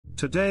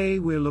Today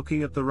we're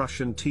looking at the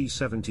Russian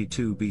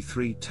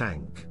T-72B3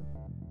 tank.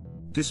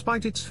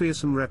 Despite its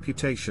fearsome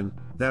reputation,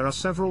 there are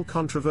several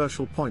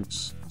controversial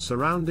points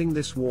surrounding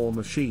this war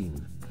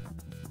machine.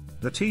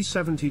 The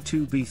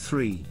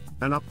T-72B3,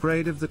 an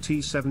upgrade of the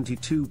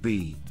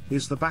T-72B,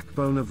 is the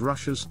backbone of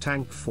Russia's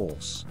tank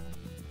force.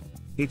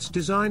 Its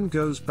design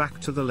goes back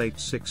to the late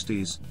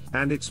 60s,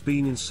 and it's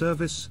been in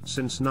service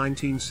since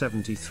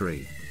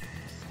 1973.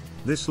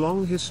 This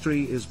long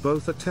history is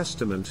both a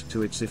testament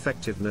to its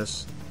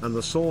effectiveness and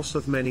the source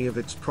of many of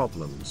its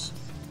problems.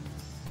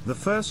 The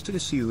first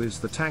issue is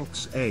the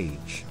tank's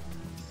age.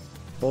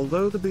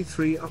 Although the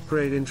B3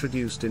 upgrade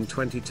introduced in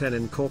 2010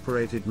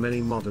 incorporated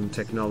many modern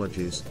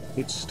technologies,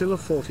 it's still a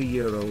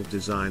 40-year-old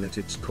design at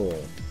its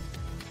core.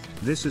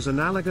 This is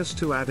analogous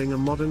to adding a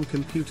modern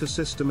computer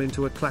system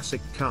into a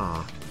classic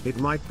car. It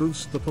might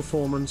boost the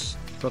performance,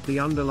 but the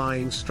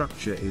underlying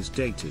structure is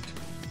dated.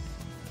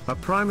 A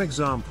prime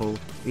example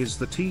is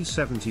the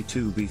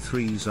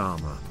T-72B3's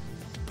armor.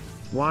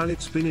 While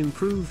it's been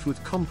improved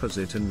with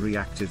composite and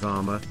reactive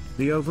armor,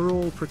 the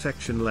overall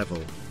protection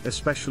level,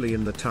 especially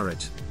in the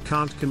turret,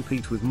 can't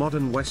compete with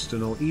modern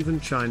Western or even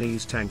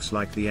Chinese tanks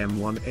like the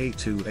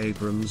M1A2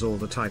 Abrams or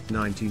the Type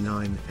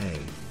 99A.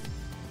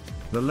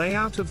 The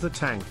layout of the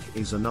tank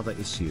is another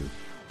issue.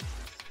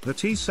 The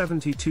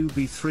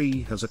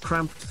T-72B3 has a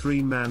cramped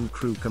three-man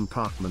crew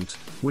compartment,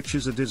 which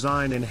is a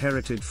design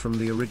inherited from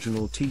the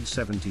original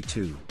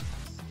T-72.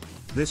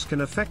 This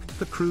can affect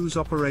the crew's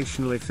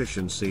operational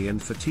efficiency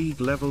and fatigue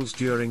levels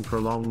during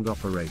prolonged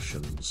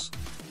operations.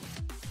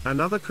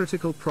 Another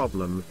critical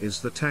problem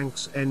is the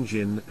tank's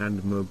engine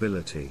and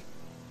mobility.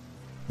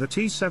 The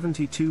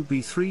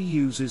T-72B3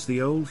 uses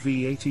the old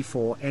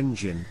V84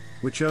 engine,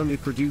 which only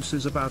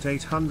produces about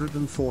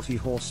 840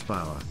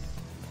 horsepower.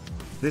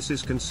 This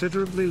is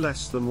considerably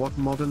less than what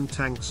modern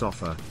tanks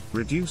offer,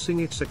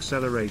 reducing its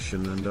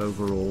acceleration and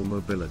overall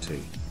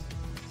mobility.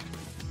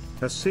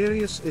 A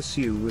serious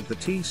issue with the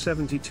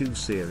T-72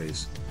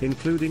 series,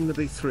 including the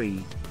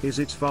B3, is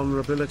its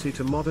vulnerability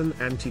to modern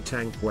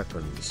anti-tank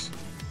weapons.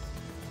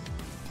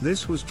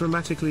 This was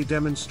dramatically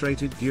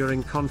demonstrated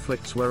during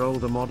conflicts where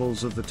older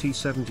models of the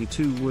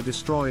T-72 were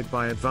destroyed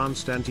by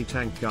advanced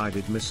anti-tank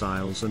guided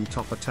missiles and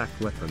top attack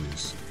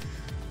weapons.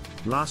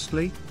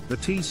 Lastly, the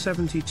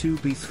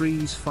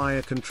T-72B3's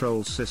fire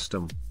control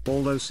system,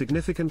 although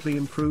significantly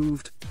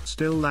improved,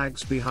 still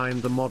lags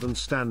behind the modern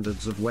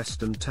standards of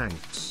Western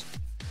tanks.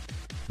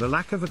 The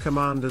lack of a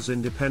commander's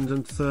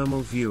independent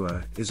thermal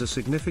viewer is a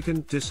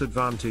significant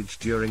disadvantage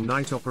during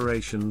night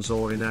operations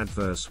or in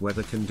adverse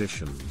weather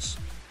conditions.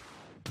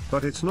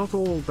 But it's not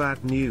all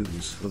bad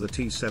news for the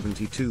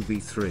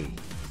T-72B3.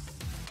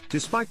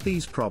 Despite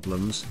these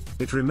problems,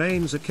 it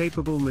remains a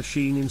capable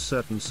machine in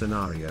certain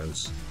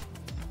scenarios.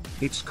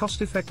 It's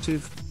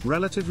cost-effective,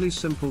 relatively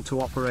simple to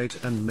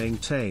operate and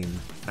maintain,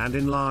 and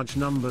in large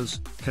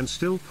numbers, can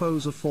still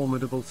pose a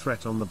formidable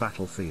threat on the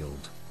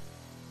battlefield.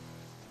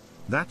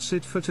 That's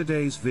it for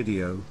today's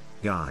video,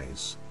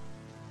 guys.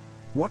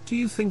 What do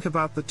you think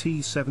about the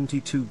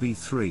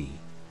T-72B3?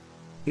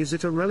 Is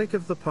it a relic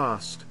of the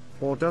past,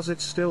 or does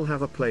it still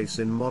have a place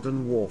in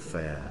modern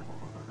warfare?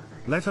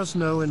 Let us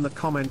know in the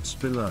comments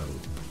below.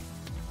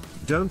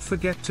 Don't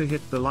forget to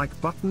hit the like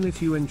button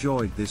if you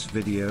enjoyed this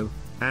video,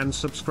 and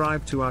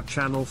subscribe to our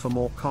channel for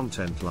more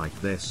content like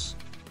this.